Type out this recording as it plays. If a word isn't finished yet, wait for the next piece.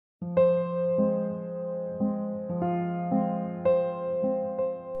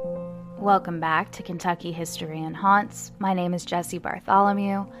Welcome back to Kentucky History and Haunts. My name is Jessie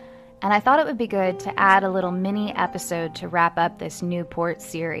Bartholomew, and I thought it would be good to add a little mini episode to wrap up this Newport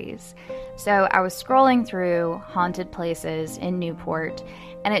series. So I was scrolling through haunted places in Newport,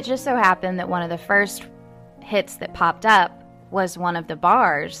 and it just so happened that one of the first hits that popped up was one of the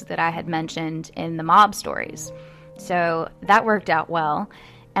bars that I had mentioned in the mob stories. So that worked out well.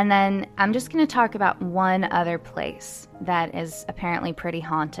 And then I'm just going to talk about one other place that is apparently pretty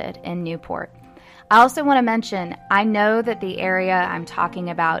haunted in Newport. I also want to mention, I know that the area I'm talking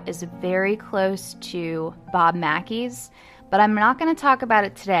about is very close to Bob Mackey's, but I'm not going to talk about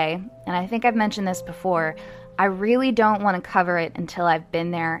it today, and I think I've mentioned this before. I really don't want to cover it until I've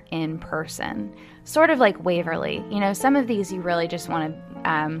been there in person. Sort of like Waverly. You know, some of these you really just want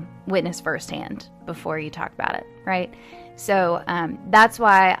to witness firsthand before you talk about it, right? So that's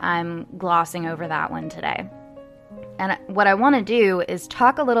why I'm glossing over that one today. And what I want to do is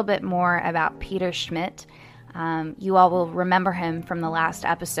talk a little bit more about Peter Schmidt. You all will remember him from the last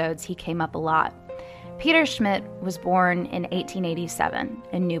episodes. He came up a lot. Peter Schmidt was born in 1887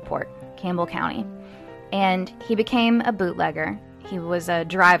 in Newport, Campbell County. And he became a bootlegger. He was a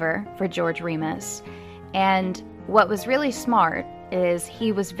driver for George Remus. And what was really smart is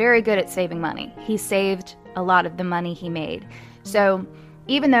he was very good at saving money. He saved a lot of the money he made. So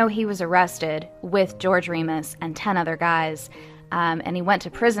even though he was arrested with George Remus and 10 other guys, and he went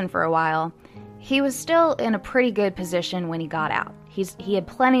to prison for a while, he was still in a pretty good position when he got out. He had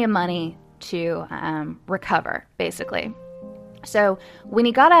plenty of money to recover, basically. So when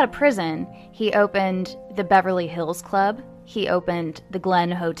he got out of prison, he opened the Beverly Hills Club, he opened the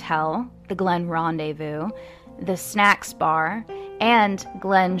Glen Hotel, the Glen Rendezvous, the Snacks Bar, and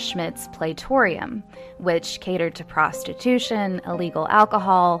Glenn Schmidt's Playtorium, which catered to prostitution, illegal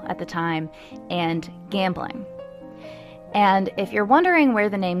alcohol at the time, and gambling. And if you're wondering where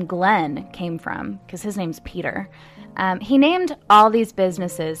the name Glenn came from, because his name's Peter, he named all these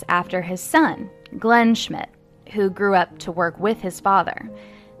businesses after his son, Glenn Schmidt, who grew up to work with his father.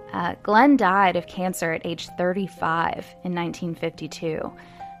 Glenn died of cancer at age 35 in 1952.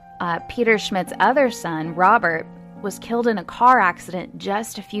 Peter Schmidt's other son, Robert, was killed in a car accident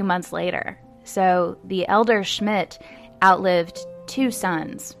just a few months later. So the elder Schmidt outlived 2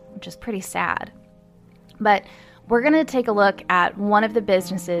 sons, which is pretty sad. But we're going to take a look at one of the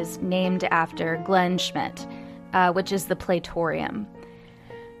businesses named after Glenn Schmidt, which is the Playtorium.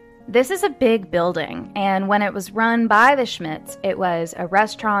 This is a big building, and when it was run by the Schmidts, it was a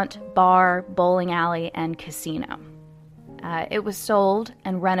restaurant, bar, bowling alley, and casino. It was sold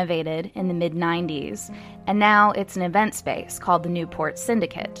and renovated in the mid-90s, and now it's an event space called the Newport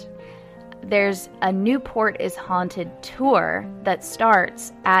Syndicate. There's a Newport is Haunted tour that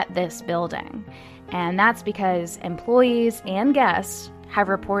starts at this building, and that's because employees and guests have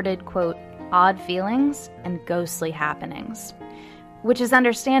reported, quote, odd feelings and ghostly happenings, which is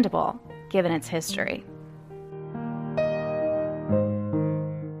understandable given its history.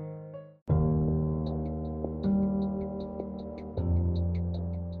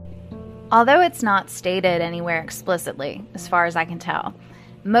 Although it's not stated anywhere explicitly, as far as I can tell,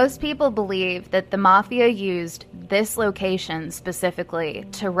 most people believe that the mafia used this location specifically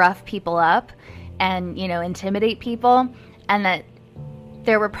to rough people up and, intimidate people, and that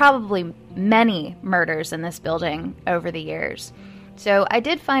there were probably many murders in this building over the years. So I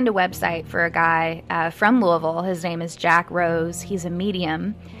did find a website for a guy from Louisville. His name is Jack Rose. He's a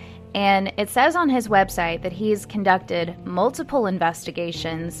medium. And it says on his website that he's conducted multiple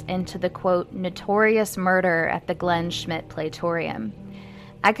investigations into the, quote, notorious murder at the Glenn Schmidt Playtorium.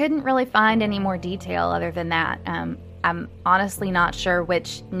 I couldn't really find any more detail other than that. I'm honestly not sure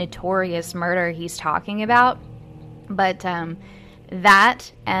which notorious murder he's talking about, but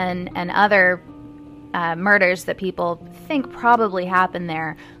that and other murders that people think probably happened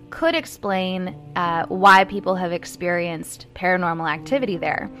there could explain why people have experienced paranormal activity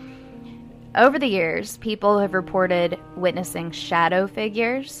there. Over the years, people have reported witnessing shadow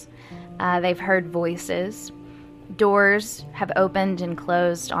figures. They've heard voices. Doors have opened and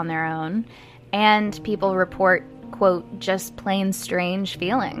closed on their own. And people report, quote, just plain strange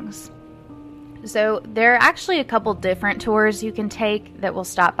feelings. So there are actually a couple different tours you can take that will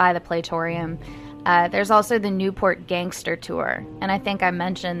stop by the Playtorium. There's also the Newport Gangster Tour. And I think I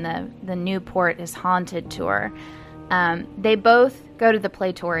mentioned the Newport is Haunted tour. They both go to the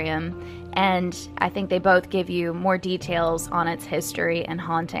Playtorium, and I think they both give you more details on its history and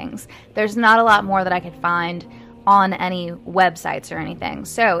hauntings. There's not a lot more that I could find on any websites or anything.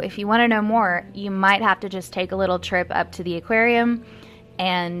 So if you want to know more, you might have to just take a little trip up to the aquarium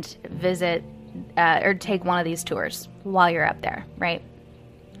and visit or take one of these tours while you're up there, right?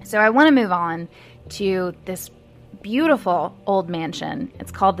 So I want to move on to this beautiful old mansion.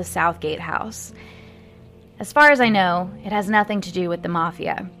 It's called the Southgate House. As far as I know, it has nothing to do with the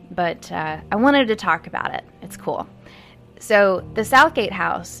mafia, but I wanted to talk about it. It's cool. So the Southgate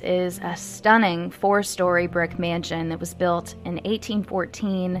House is a stunning 4-story brick mansion that was built in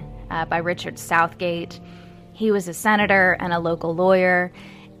 1814 by Richard Southgate. He was a senator and a local lawyer,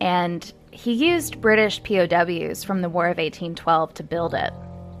 and he used British POWs from the War of 1812 to build it.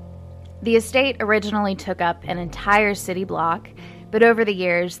 The estate originally took up an entire city block, but over the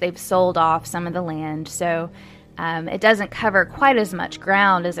years they've sold off some of the land, so it doesn't cover quite as much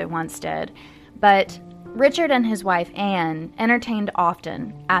ground as it once did. But Richard and his wife Anne entertained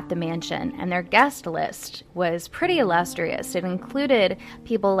often at the mansion, and their guest list was pretty illustrious. It included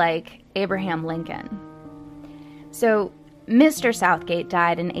people like Abraham Lincoln. So Mr. Southgate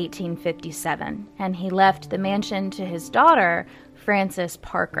died in 1857, and he left the mansion to his daughter, Frances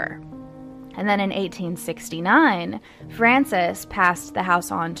Parker. And then in 1869, Frances passed the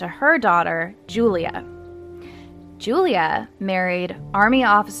house on to her daughter, Julia. Julia married Army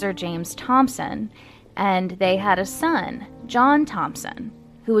officer James Thompson, and they had a son, John Thompson,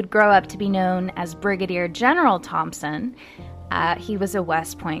 who would grow up to be known as Brigadier General Thompson. He was a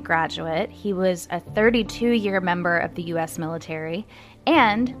West Point graduate. He was a 32-year member of the U.S. military,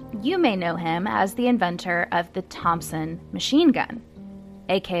 and you may know him as the inventor of the Thompson machine gun,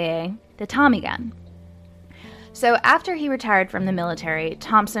 aka the Tommy gun. So after he retired from the military,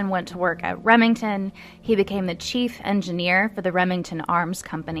 Thompson went to work at Remington. He became the chief engineer for the Remington Arms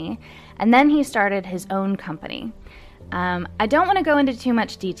Company, and then he started his own company. I don't want to go into too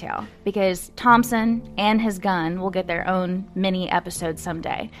much detail because Thompson and his gun will get their own mini episode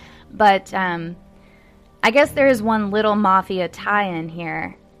someday. But I guess there is one little mafia tie-in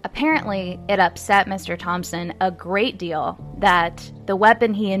here. Apparently, it upset Mr. Thompson a great deal that the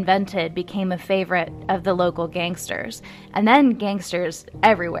weapon he invented became a favorite of the local gangsters. And then gangsters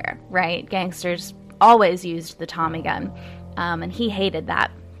everywhere, right? Gangsters always used the Tommy gun, and he hated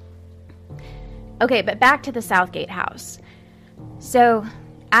that. Okay, but back to the Southgate House. So,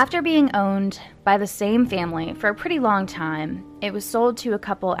 after being owned by the same family for a pretty long time, it was sold to a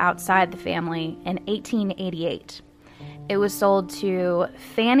couple outside the family in 1888. It was sold to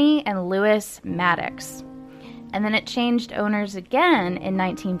Fanny and Louis Maddox. And then it changed owners again in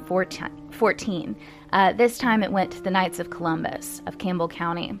 1914. This time it went to the Knights of Columbus of Campbell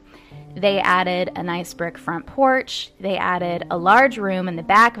County. They added a nice brick front porch. They added a large room in the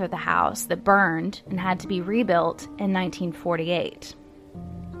back of the house that burned and had to be rebuilt in 1948.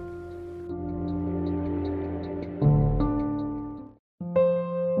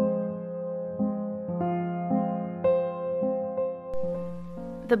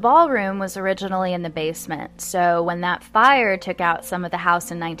 The ballroom was originally in the basement, so when that fire took out some of the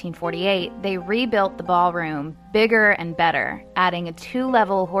house in 1948, they rebuilt the ballroom bigger and better, adding a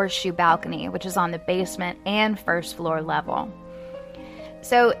 2-level horseshoe balcony, which is on the basement and first floor level.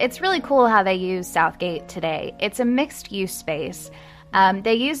 So it's really cool how they use Southgate today. It's a mixed-use space.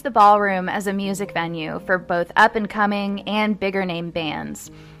 They use the ballroom as a music venue for both up-and-coming and bigger-name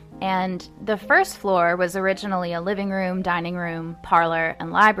bands. And the first floor was originally a living room, dining room, parlor,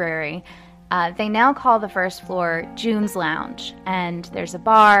 and library. They now call the first floor June's Lounge, and there's a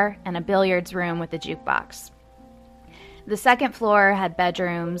bar and a billiards room with a jukebox. The second floor had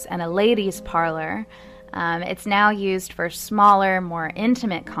bedrooms and a ladies' parlor. It's now used for smaller, more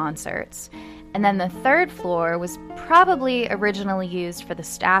intimate concerts. And then the third floor was probably originally used for the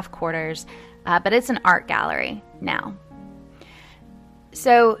staff quarters, but it's an art gallery now.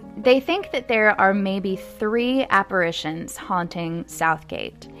 So they think that there are maybe 3 apparitions haunting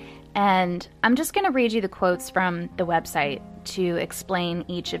Southgate. And I'm just going to read you the quotes from the website to explain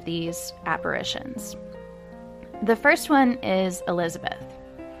each of these apparitions. The first one is Elizabeth.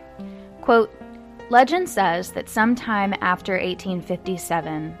 Quote, legend says that sometime after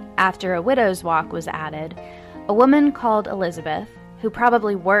 1857, after a widow's walk was added, a woman called Elizabeth, who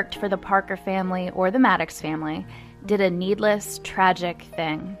probably worked for the Parker family or the Maddox family, did a needless, tragic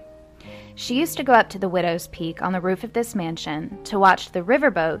thing. She used to go up to the widow's peak on the roof of this mansion to watch the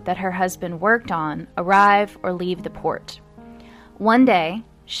riverboat that her husband worked on arrive or leave the port. One day,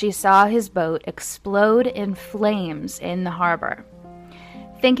 she saw his boat explode in flames in the harbor.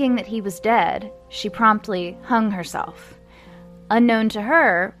 Thinking that he was dead, she promptly hung herself. Unknown to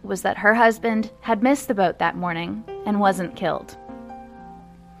her was that her husband had missed the boat that morning and wasn't killed.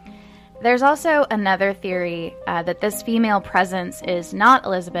 There's also another theory that this female presence is not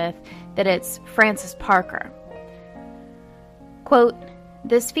Elizabeth, that it's Frances Parker. Quote,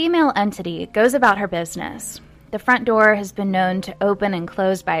 this female entity goes about her business, The front door has been known to open and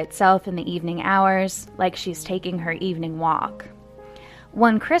close by itself in the evening hours, like she's taking her evening walk.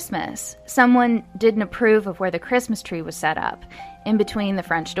 One Christmas, someone didn't approve of where the Christmas tree was set up, in between the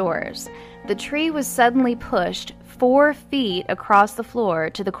French doors. The tree was suddenly pushed 4 feet across the floor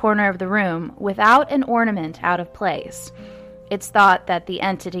to the corner of the room without an ornament out of place. It's thought that the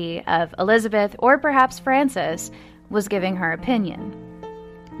entity of Elizabeth, or perhaps Frances, was giving her opinion.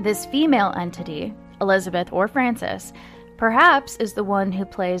 This female entity, Elizabeth or Frances, perhaps is the one who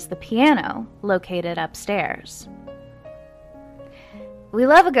plays the piano located upstairs. We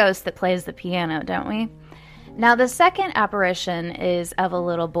love a ghost that plays the piano, don't we? Now, the second apparition is of a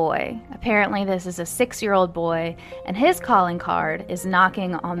little boy. Apparently, this is a 6-year-old boy, and his calling card is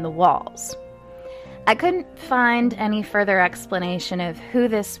knocking on the walls. I couldn't find any further explanation of who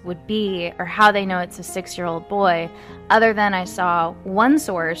this would be or how they know it's a 6-year-old boy, other than I saw one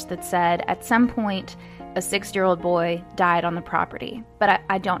source that said at some point a 6-year-old boy died on the property, but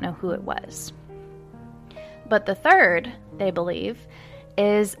I don't know who it was. But the third, they believe,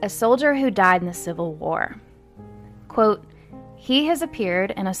 is a soldier who died in the Civil War. Quote, "He has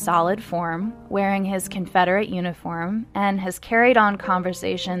appeared in a solid form, wearing his Confederate uniform, and has carried on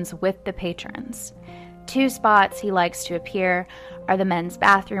conversations with the patrons. 2 spots he likes to appear are the men's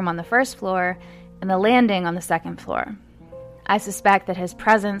bathroom on the first floor and the landing on the second floor. I suspect that his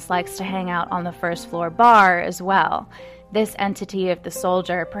presence likes to hang out on the first floor bar as well. This entity of the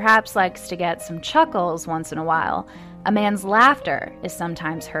soldier perhaps likes to get some chuckles once in a while. A man's laughter is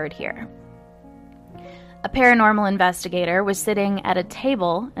sometimes heard here." A paranormal investigator was sitting at a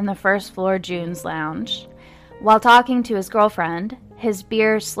table in the first floor June's lounge. While talking to his girlfriend, his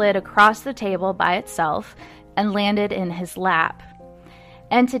beer slid across the table by itself and landed in his lap.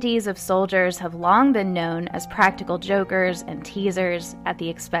 Entities of soldiers have long been known as practical jokers and teasers at the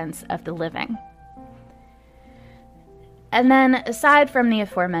expense of the living. And then, aside from the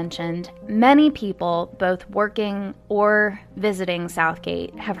aforementioned, many people, both working or visiting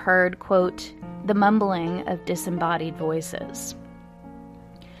Southgate, have heard, quote, "the mumbling of disembodied voices."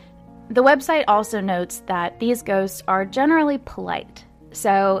 The website also notes that these ghosts are generally polite.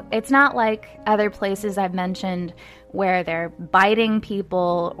 So it's not like other places I've mentioned where they're biting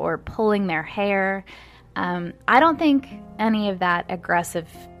people or pulling their hair. I don't think any of that aggressive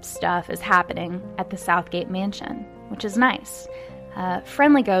stuff is happening at the Southgate Mansion, which is nice.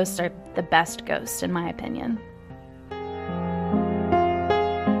 Friendly ghosts are the best ghosts, in my opinion.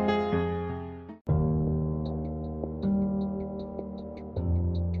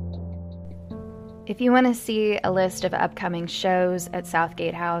 If you want to see a list of upcoming shows at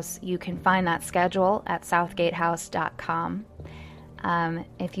Southgate House, you can find that schedule at southgatehouse.com.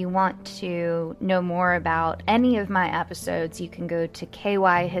 If you want to know more about any of my episodes, you can go to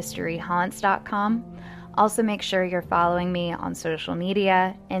kyhistoryhaunts.com. Also, make sure you're following me on social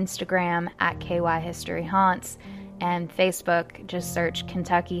media, Instagram at kyhistoryhaunts, and Facebook. Just search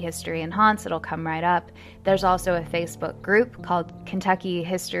Kentucky History and Haunts. It'll come right up. There's also a Facebook group called Kentucky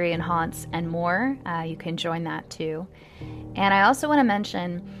History and Haunts and More. You can join that too. And I also want to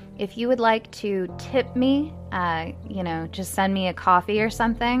mention, if you would like to tip me, just send me a coffee or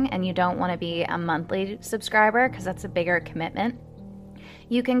something, and you don't want to be a monthly subscriber because that's a bigger commitment,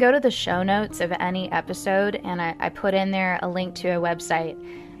 you can go to the show notes of any episode, and I put in there a link to a website.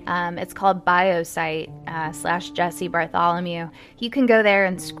 It's called BioSite / Jesse Bartholomew. You can go there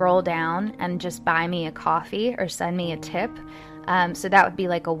and scroll down and just buy me a coffee or send me a tip. So that would be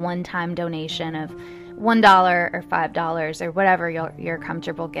like a one-time donation of $1 or $5 or whatever you're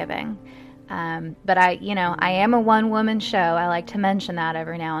comfortable giving. But I am a one-woman show. I like to mention that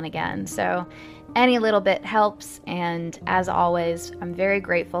every now and again. So any little bit helps, and as always, I'm very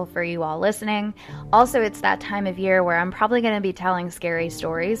grateful for you all listening. Also, it's that time of year where I'm probably going to be telling scary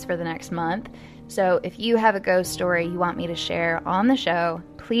stories for the next month. So if you have a ghost story you want me to share on the show,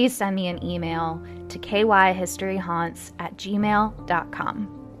 please send me an email to kyhistoryhaunts@gmail.com.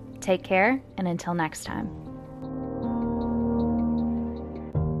 Take care, and until next time.